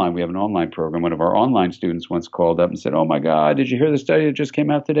an online program. One of our online students once called up and said, "Oh my God, did you hear the study that just came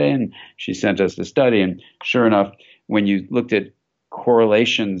out today?" And she sent us the study. And sure enough, when you looked at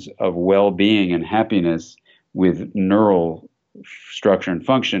correlations of well-being and happiness with neural structure and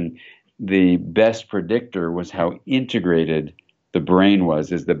function, the best predictor was how integrated the brain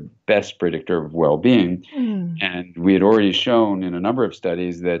is the best predictor of well-being. And we had already shown in a number of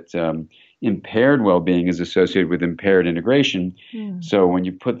studies that impaired well-being is associated with impaired integration. So when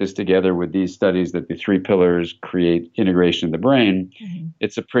you put this together with these studies that the three pillars create integration in the brain,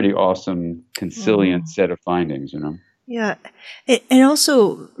 it's a pretty awesome, conciliant set of findings, Yeah. It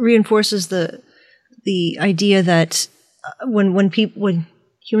also reinforces the idea that when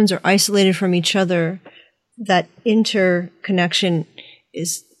humans are isolated from each other, that interconnection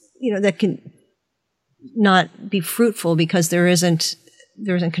is, that can not be fruitful because there isn't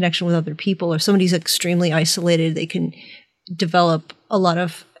connection with other people, or somebody's extremely isolated, they can develop a lot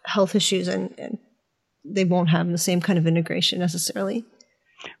of health issues and they won't have the same kind of integration necessarily.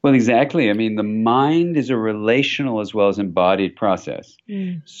 Well, exactly. I mean, the mind is a relational as well as embodied process.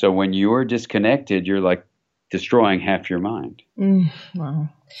 So when you're disconnected, you're like destroying half your mind. Wow.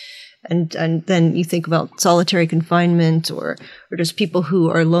 And then you think about solitary confinement or just people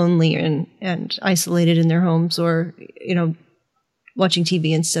who are lonely and isolated in their homes, or, watching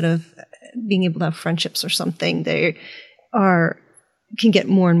TV instead of being able to have friendships or something. They can get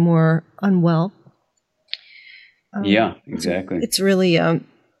more and more unwell. Yeah, exactly. It's really,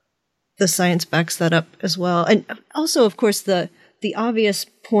 the science backs that up as well. And also, of course, the obvious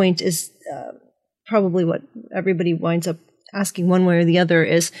point is probably what everybody winds up asking one way or the other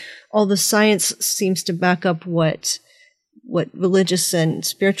is all the science seems to back up what religious and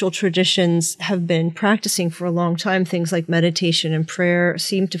spiritual traditions have been practicing for a long time. Things like meditation and prayer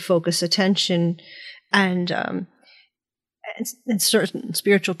seem to focus attention, and certain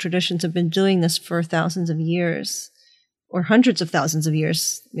spiritual traditions have been doing this for thousands of years, or hundreds of thousands of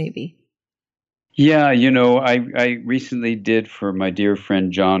years, maybe. Yeah, I recently did for my dear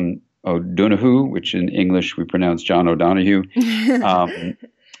friend John O'Donoghue, which in English we pronounce John O'Donoghue.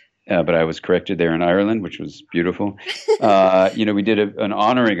 But I was corrected there in Ireland, which was beautiful. We did an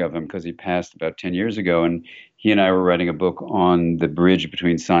honoring of him because he passed about 10 years ago. And he and I were writing a book on the bridge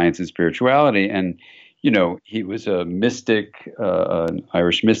between science and spirituality. And, he was a mystic, an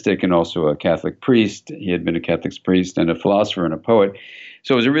Irish mystic, and also a Catholic priest. He had been a Catholic priest and a philosopher and a poet.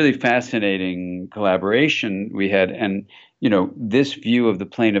 So it was a really fascinating collaboration we had. And, this view of the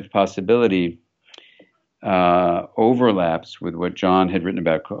plane of possibility overlaps with what John had written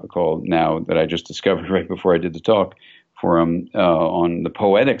about called Now, that I just discovered right before I did the talk for him, on the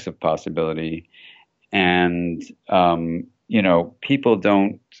poetics of possibility. And, people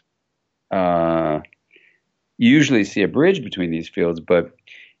don't usually see a bridge between these fields, but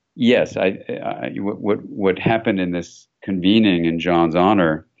yes, what happened in this convening in John's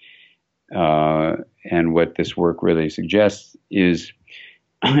honor, and what this work really suggests is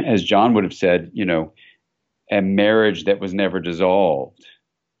as John would have said, a marriage that was never dissolved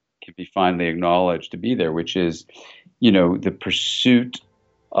can be finally acknowledged to be there, which is, the pursuit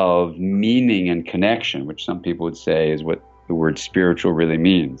of meaning and connection, which some people would say is what the word spiritual really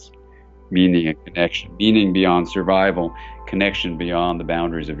means. Meaning and connection, meaning beyond survival, connection beyond the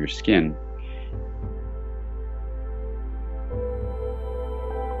boundaries of your skin.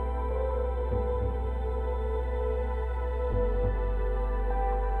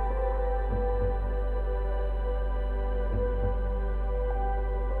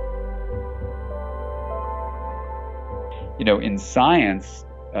 In science,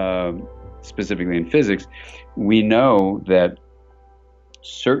 specifically in physics, we know that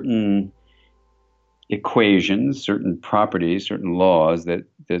certain equations, certain properties, certain laws that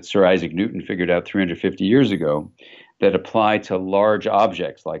Sir Isaac Newton figured out 350 years ago that apply to large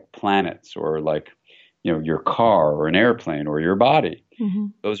objects like planets or like, your car or an airplane or your body. Mm-hmm.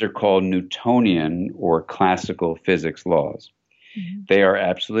 Those are called Newtonian or classical physics laws. Mm-hmm. They are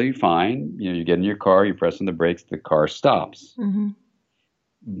absolutely fine. You get in your car, you press on the brakes, the car stops. Mm-hmm.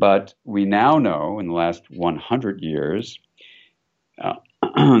 But we now know in the last 100 years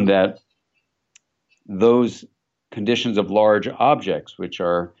that those conditions of large objects, which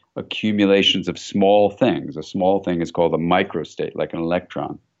are accumulations of small things, a small thing is called a microstate, like an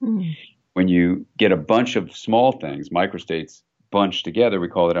electron. Mm. When you get a bunch of small things, microstates bunched together, we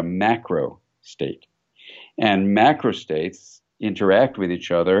call it a macro state. And macrostates interact with each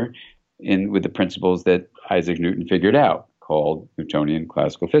other with the principles that Isaac Newton figured out, called Newtonian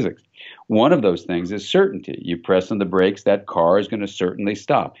classical physics. One of those things is certainty. You press on the brakes, that car is going to certainly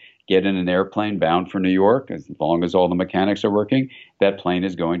stop. Get in an airplane bound for New York, as long as all the mechanics are working, that plane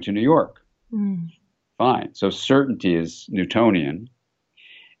is going to New York. Mm. Fine. So certainty is Newtonian.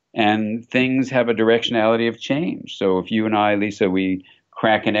 And things have a directionality of change. So if you and I, Lisa, we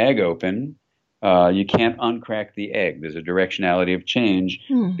crack an egg open, you can't uncrack the egg. There's a directionality of change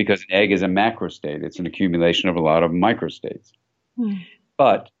because an egg is a macrostate. It's an accumulation of a lot of microstates. Mm.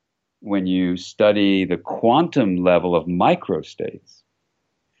 But when you study the quantum level of microstates,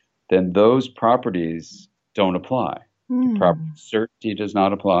 then those properties don't apply. The property of certainty does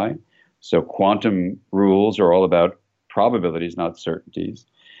not apply. So quantum rules are all about probabilities, not certainties.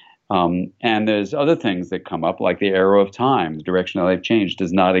 And there's other things that come up, like the arrow of time. The directionality of change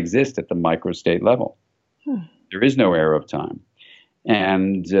does not exist at the microstate level. There is no arrow of time.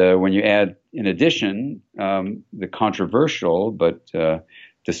 And when you add, in addition, the controversial but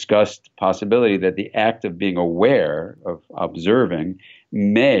discussed possibility that the act of being aware, of observing,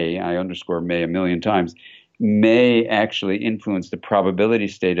 may, I underscore may a million times, may actually influence the probability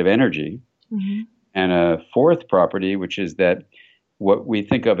state of energy. Mm-hmm. And a fourth property, which is that what we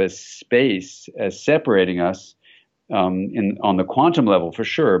think of as space as separating us on the quantum level for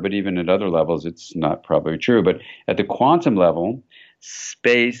sure, but even at other levels it's not probably true. But at the quantum level,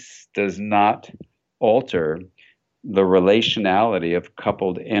 space does not alter the relationality of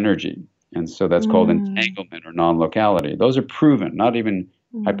coupled energy. And so that's called entanglement or non-locality. Those are proven, not even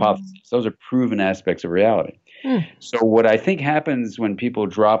hypotheses. Those are proven aspects of reality. So what I think happens when people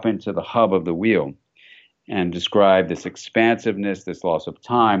drop into the hub of the wheel and describe this expansiveness, this loss of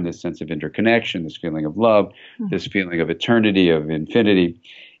time, this sense of interconnection, this feeling of love, this feeling of eternity, of infinity,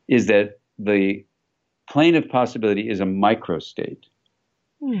 is that the plane of possibility is a microstate.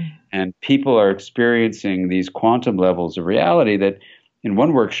 And people are experiencing these quantum levels of reality that in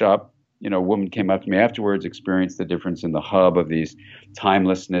one workshop, a woman came up to me afterwards, experienced the difference in the hub of these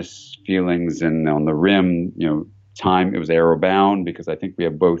timelessness feelings, and on the rim, time, it was arrow bound, because I think we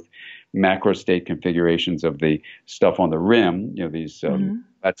have both macro state configurations of the stuff on the rim. These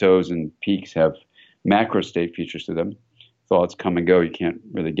plateaus and peaks have macro state features to them. Thoughts come and go. You can't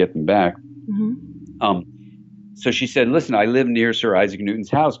really get them back. So she said, listen, I live near Sir Isaac Newton's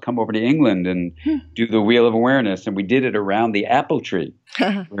house. Come over to England and do the Wheel of Awareness. And we did it around the apple tree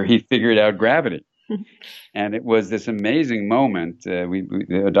where he figured out gravity. And it was this amazing moment.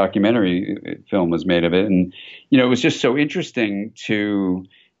 A documentary film was made of it. And, it was just so interesting to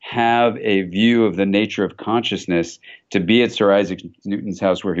have a view of the nature of consciousness, to be at Sir Isaac Newton's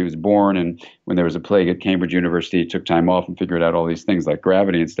house where he was born. And when there was a plague at Cambridge University, he took time off and figured out all these things like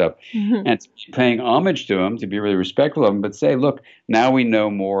gravity and stuff. And paying homage to him, to be really respectful of him, but say, look, now we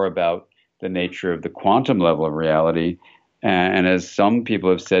know more about the nature of the quantum level of reality. And as some people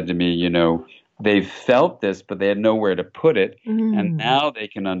have said to me, they've felt this, but they had nowhere to put it. And now they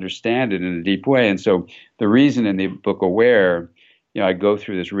can understand it in a deep way. And so the reason in the book Aware, I go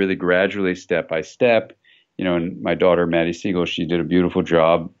through this really gradually, step by step, and my daughter, Maddie Siegel, she did a beautiful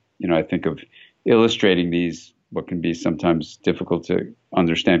job, I think, of illustrating these what can be sometimes difficult to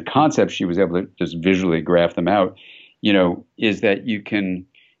understand concepts, she was able to just visually graph them out, is that you can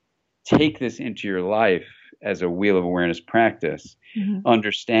take this into your life as a wheel of awareness practice,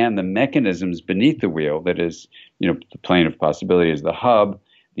 understand the mechanisms beneath the wheel, that is, the plane of possibility is the hub,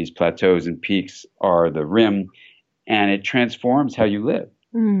 these plateaus and peaks are the rim, and it transforms how you live.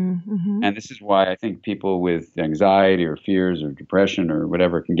 Mm-hmm. And this is why I think people with anxiety or fears or depression or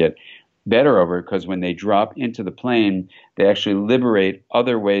whatever can get better over it, because when they drop into the plane, they actually liberate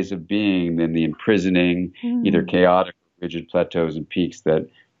other ways of being than the imprisoning, either chaotic or rigid plateaus and peaks that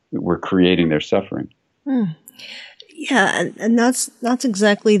were creating their suffering. Yeah, and that's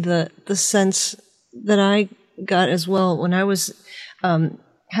exactly the sense that I got as well when I was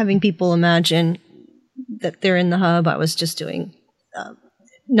having people imagine that they're in the hub. I was just doing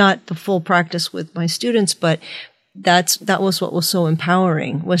not the full practice with my students, but that was what was so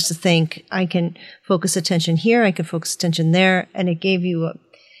empowering, was to think I can focus attention here, I can focus attention there, and it gave you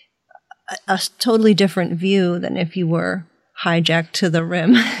a totally different view than if you were hijacked to the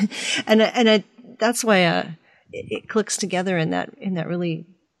rim. and that's why it clicks together in that really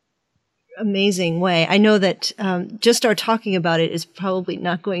amazing way. I know that just our talking about it is probably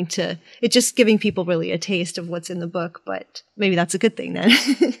not going to, it's just giving people really a taste of what's in the book, but maybe that's a good thing then.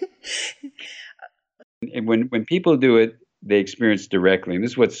 And when people do it, they experience directly. And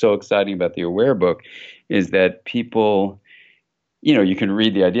this is what's so exciting about the Aware book, is that people, you can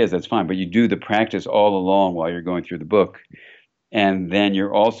read the ideas, that's fine, but you do the practice all along while you're going through the book. And then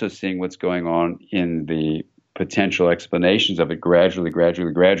you're also seeing what's going on in the potential explanations of it gradually,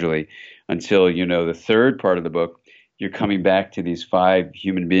 until, the third part of the book, you're coming back to these 5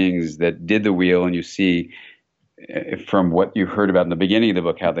 human beings that did the wheel, and you see from what you heard about in the beginning of the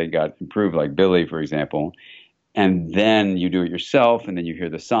book how they got improved, like Billy, for example. And then you do it yourself, and then you hear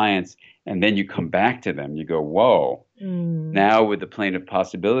the science, and then you come back to them. You go, whoa. Now with the plane of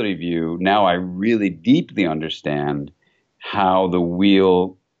possibility view, now I really deeply understand how the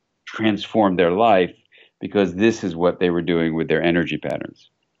wheel transformed their life, because this is what they were doing with their energy patterns.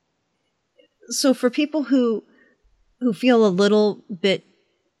 So for people who feel a little bit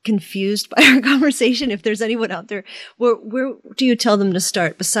confused by our conversation, if there's anyone out there, where do you tell them to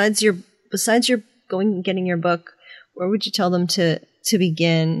start? Besides your going and getting your book, where would you tell them to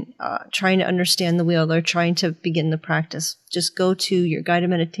begin trying to understand the wheel, or trying to begin the practice? Just go to your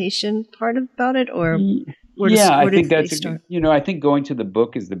guided meditation part about it, or I think that's I think going to the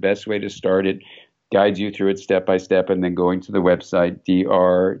book is the best way to start. It guides you through it step by step, and then going to the website,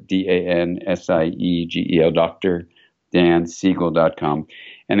 DrDanSiegel, DrDanSiegel.com,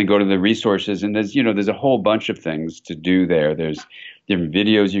 and then go to the resources. And there's a whole bunch of things to do there. There's different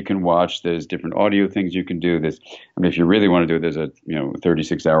videos you can watch. There's different audio things you can do. If you really want to do it, there's a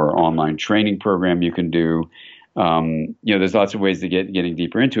 36-hour online training program you can do. There's lots of ways to getting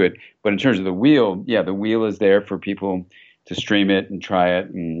deeper into it. But in terms of the wheel, the wheel is there for people to stream it and try it,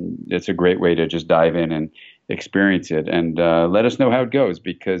 and it's a great way to just dive in and experience it, and let us know how it goes,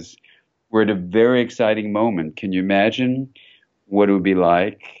 because we're at a very exciting moment. Can you imagine what it would be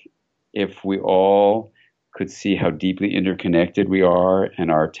like if we all could see how deeply interconnected we are,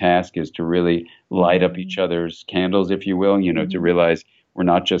 and our task is to really light up each other's candles, if you will, to realize we're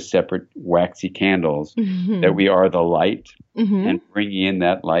not just separate waxy candles, that we are the light, and bringing in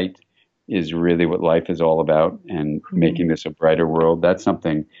that light is really what life is all about, and making this a brighter world. That's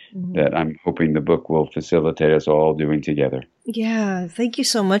something that I'm hoping the book will facilitate us all doing together. Yeah, thank you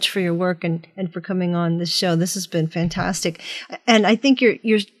so much for your work and for coming on this show. This has been fantastic. And I think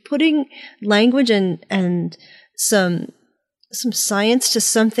you're putting language and some science to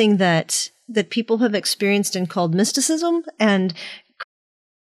something that people have experienced and called mysticism. And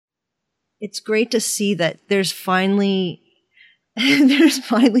it's great to see that there's finally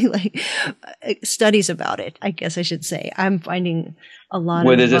like studies about it, I guess I should say. I'm finding a lot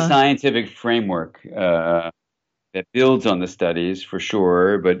Well, there's a scientific framework that builds on the studies, for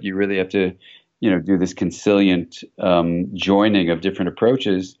sure, but you really have to, do this consilient joining of different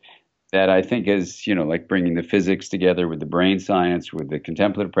approaches that I think is, like bringing the physics together with the brain science, with the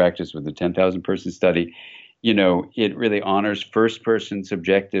contemplative practice, with the 10,000 person study. It really honors first-person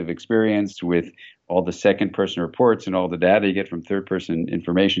subjective experience with all the second-person reports and all the data you get from third-person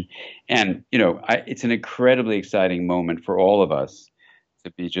information. And, it's an incredibly exciting moment for all of us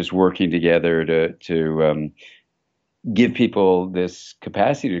to be just working together to give people this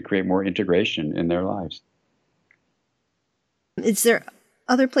capacity to create more integration in their lives. Is there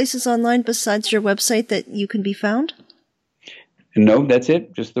other places online besides your website that you can be found? No, that's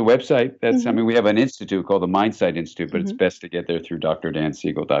it. Just the website. We have an institute called the Mindsight Institute, but it's best to get there through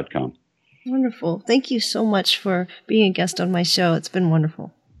DrDanSiegel.com. Wonderful. Thank you so much for being a guest on my show. It's been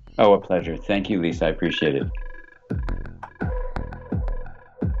wonderful. Oh, a pleasure. Thank you, Lisa. I appreciate it.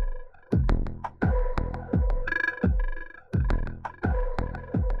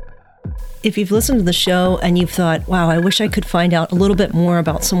 If you've listened to the show and you've thought, wow, I wish I could find out a little bit more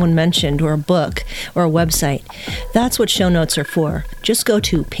about someone mentioned or a book or a website, that's what show notes are for. Just go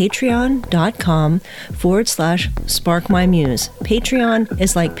to patreon.com/sparkmymuse. Patreon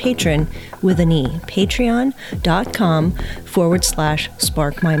is like patron with an E.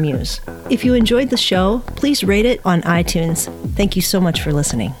 Patreon.com/sparkmymuse. If you enjoyed the show, please rate it on iTunes. Thank you so much for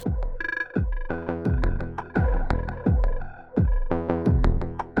listening.